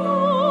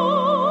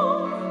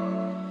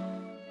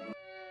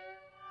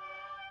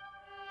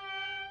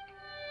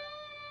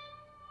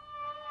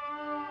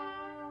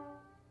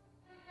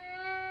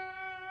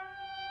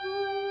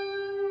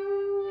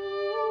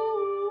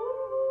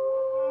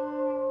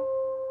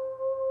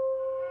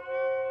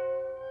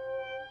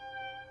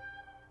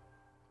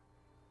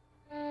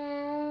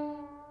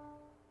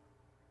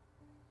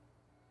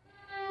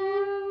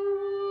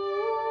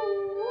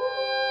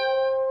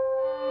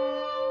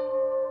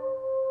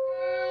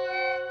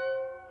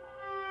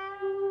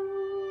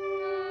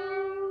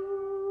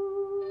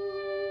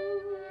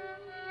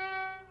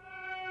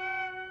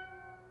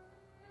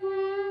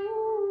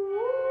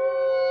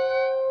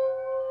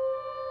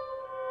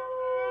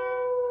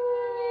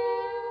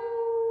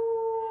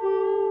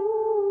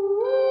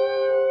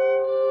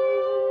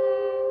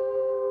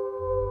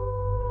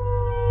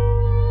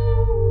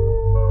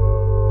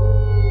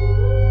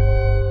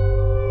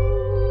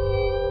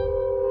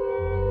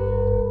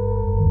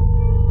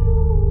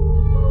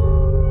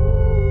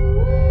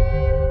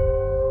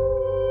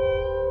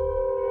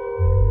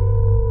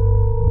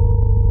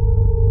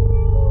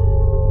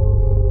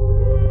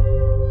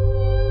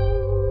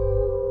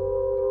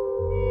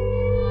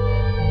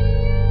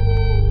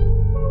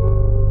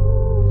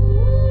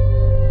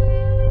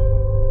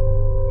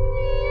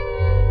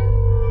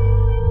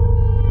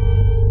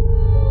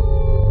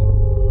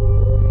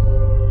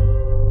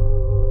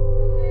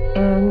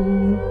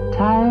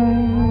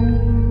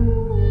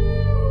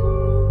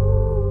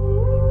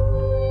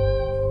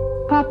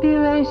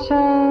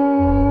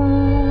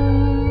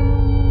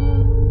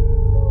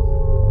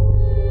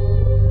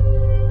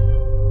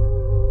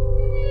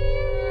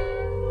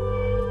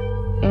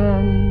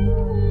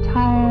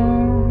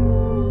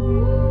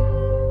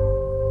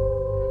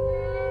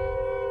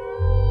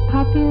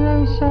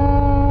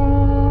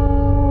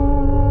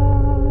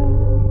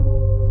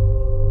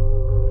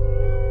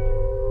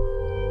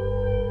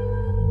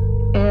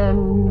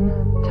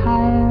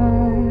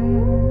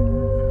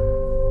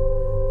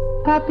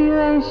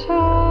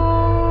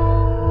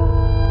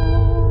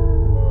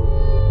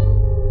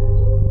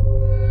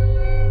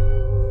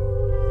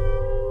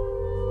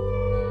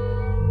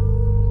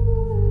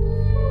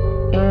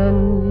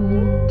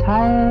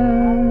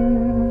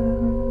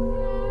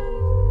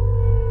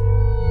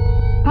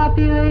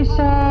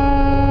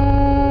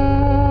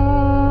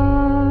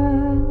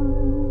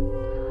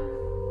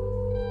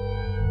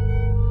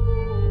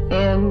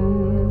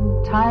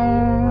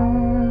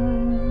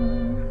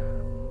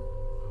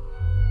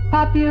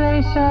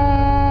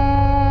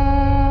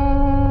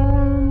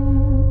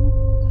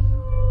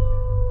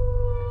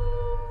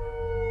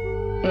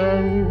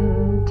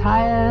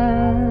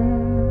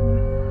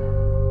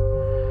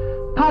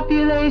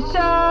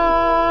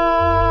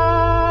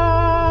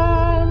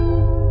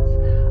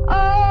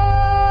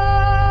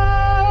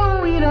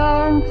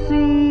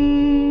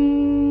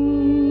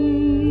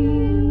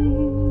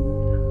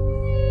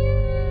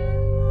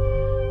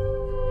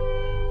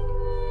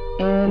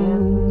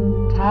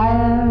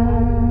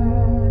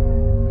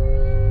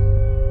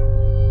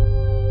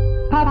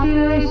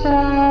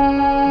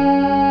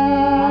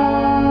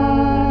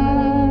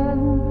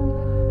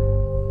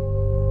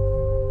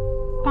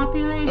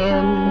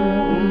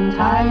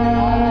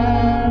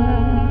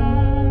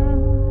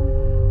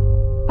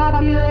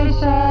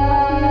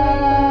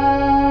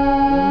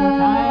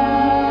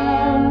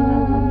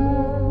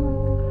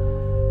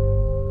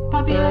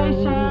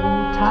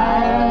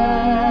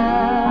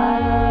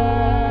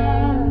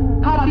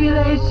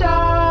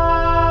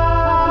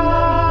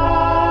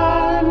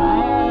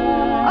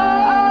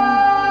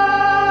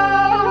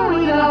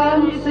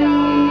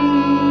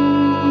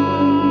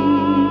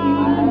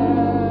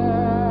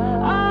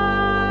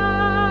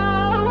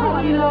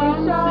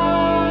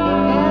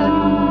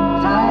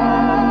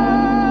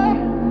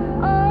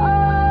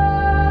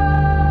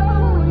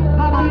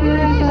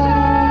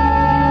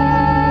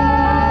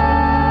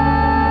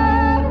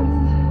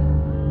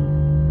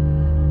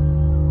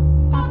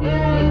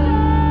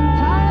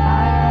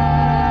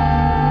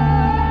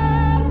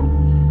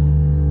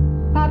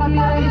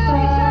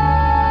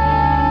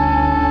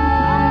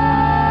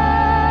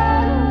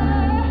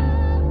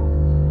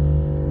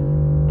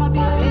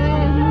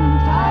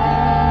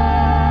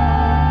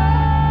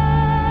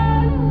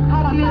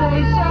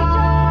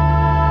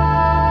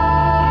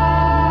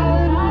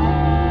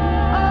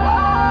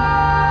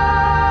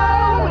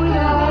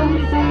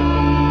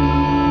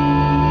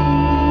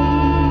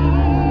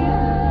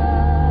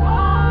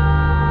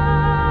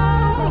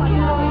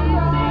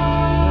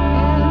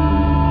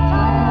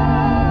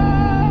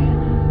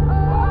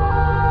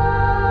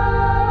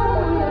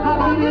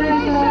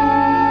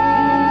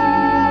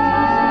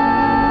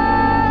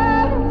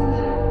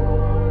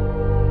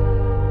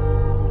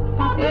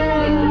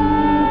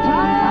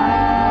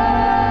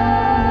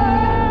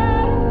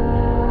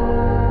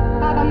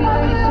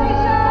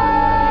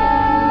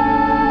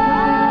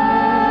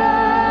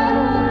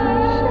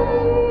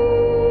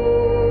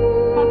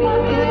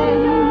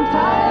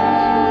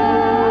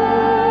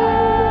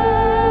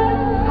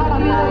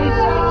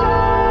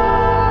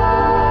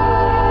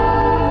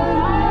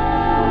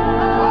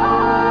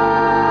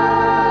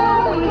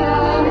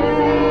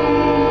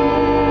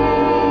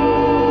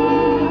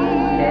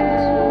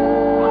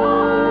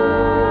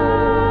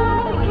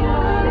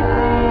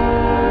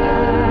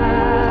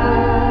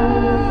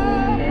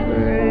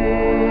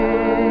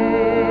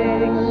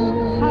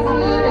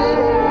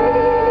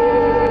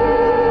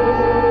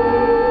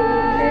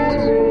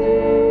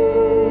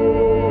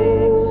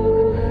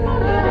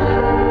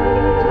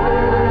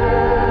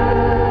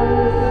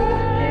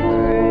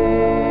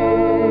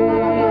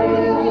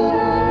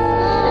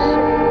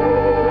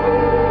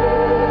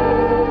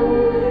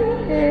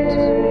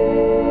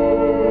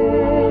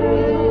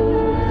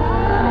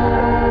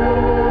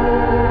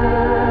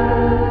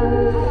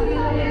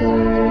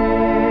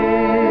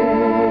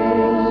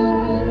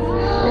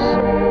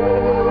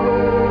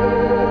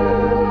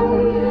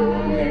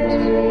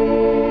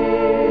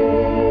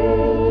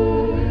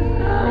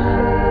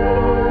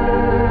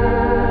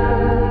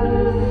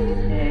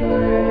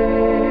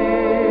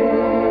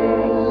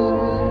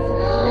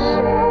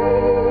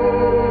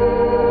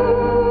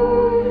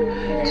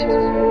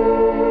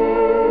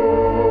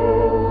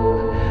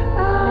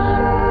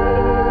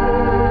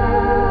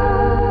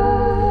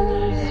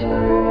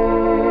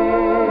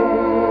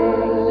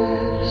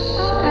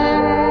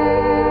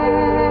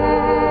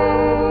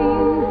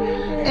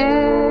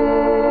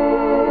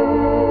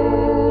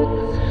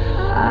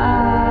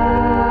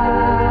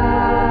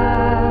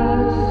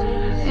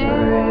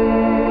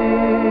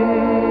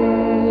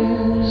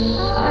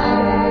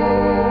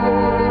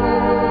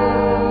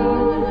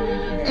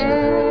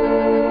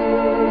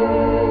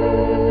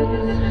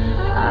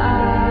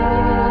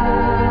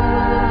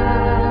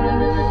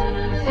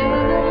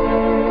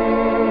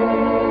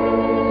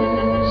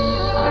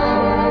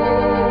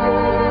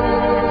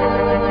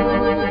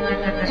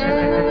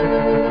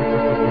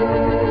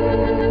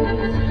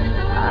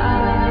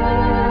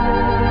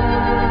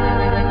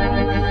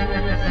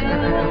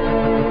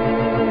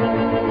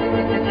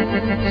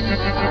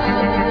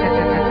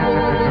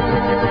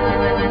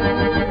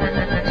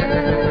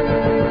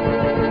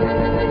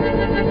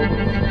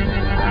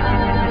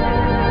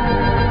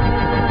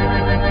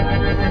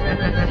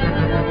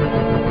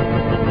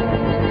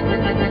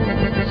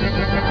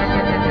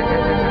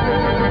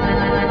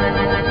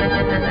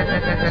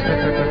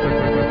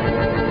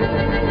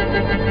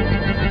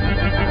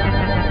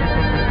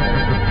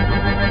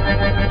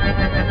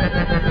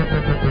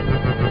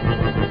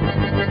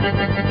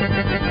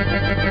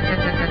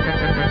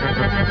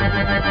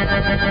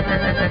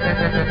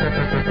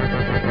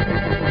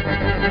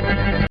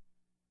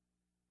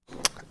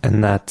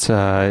 and that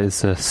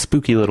is a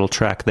spooky little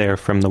track there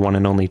from the one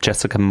and only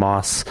Jessica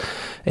Moss,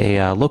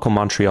 a local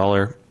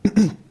Montrealer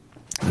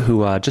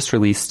who just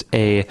released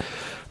a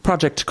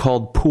project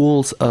called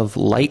Pools of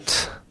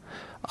Light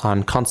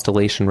on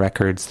Constellation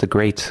Records, the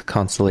great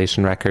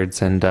Constellation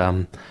Records,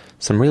 and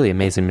some really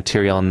amazing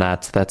material in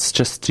that. That's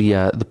just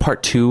the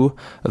part 2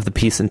 of the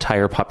piece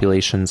Entire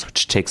Populations,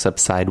 which takes up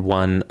side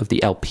 1 of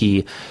the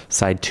LP.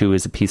 Side 2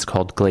 is a piece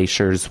called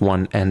Glaciers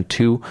 1 and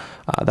 2.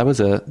 That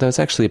was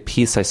actually a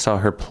piece I saw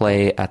her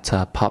play at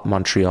Pop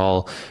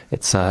Montreal.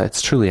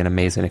 It's truly an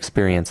amazing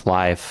experience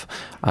live.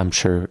 I'm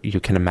sure you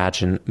can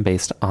imagine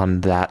based on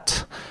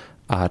that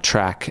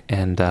track,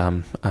 and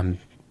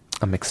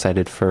I'm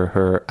excited for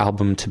her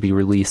album to be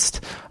released.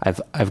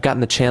 I've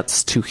gotten the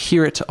chance to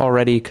hear it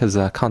already because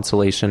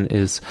Constellation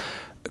is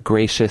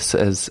gracious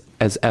as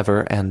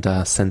ever and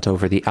sent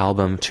over the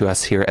album to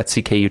us here at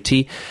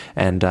CKUT,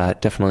 and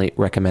definitely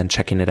recommend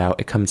checking it out.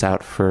 It comes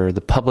out for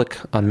the public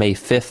on May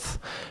 5th,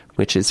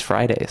 which is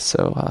Friday,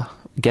 so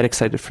get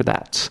excited for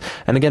that.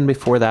 And again,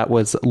 before that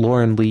was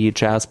Lauren Lee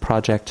Jazz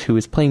Project, who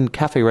is playing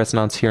Cafe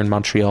Resonance here in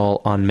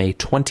Montreal on May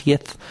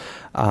 20th.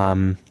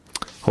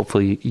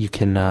 Hopefully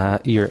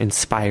you're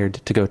inspired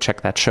to go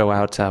check that show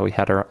out. We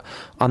had her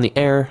on the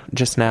air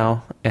just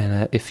now,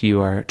 and if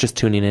you are just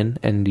tuning in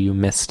and you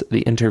missed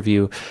the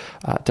interview,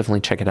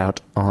 definitely check it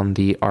out on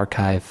the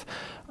archive.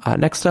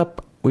 Next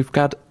up, we've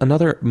got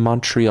another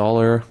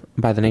Montrealer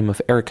by the name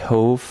of Eric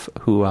Hove,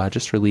 who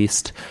just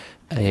released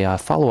a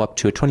follow-up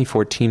to a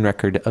 2014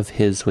 record of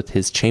his with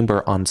his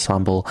chamber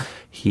ensemble.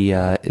 He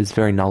is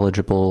very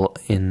knowledgeable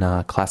in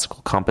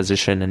classical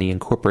composition, and he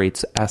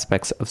incorporates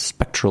aspects of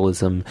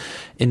spectralism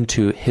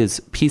into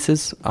his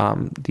pieces.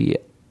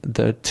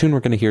 The tune we're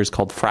going to hear is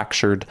called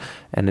Fractured,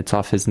 and it's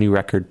off his new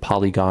record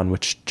Polygon,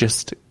 which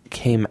just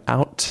came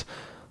out.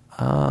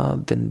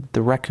 Then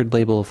the record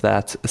label of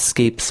that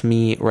escapes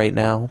me right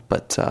now,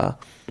 but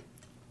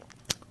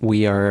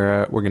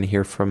we're going to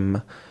hear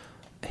from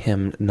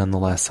him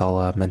nonetheless.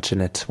 I'll mention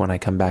it when I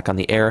come back on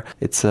the air.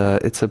 It's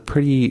a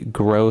pretty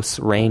gross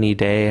rainy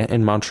day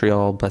in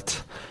Montreal,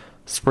 but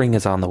spring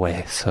is on the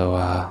way,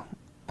 so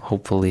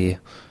hopefully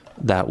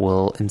that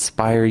will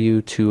inspire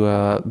you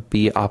to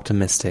be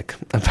optimistic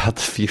about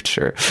the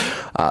future.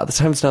 The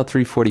time is now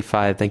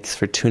 3:45. Thanks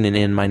for tuning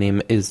in. My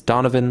name is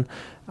Donovan.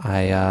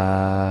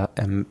 I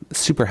am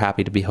super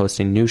happy to be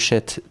hosting New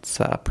Shit. It's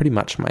pretty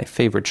much my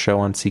favorite show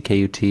on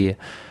CKUT.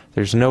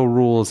 There's no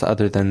rules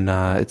other than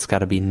it's got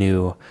to be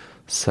new.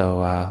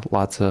 So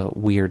lots of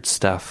weird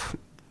stuff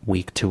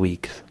week to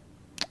week.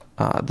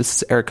 This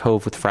is Eric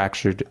Hove with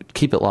Fractured.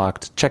 Keep it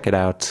locked. Check it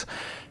out.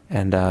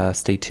 And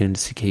stay tuned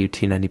to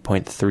CKUT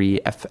 90.3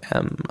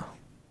 FM.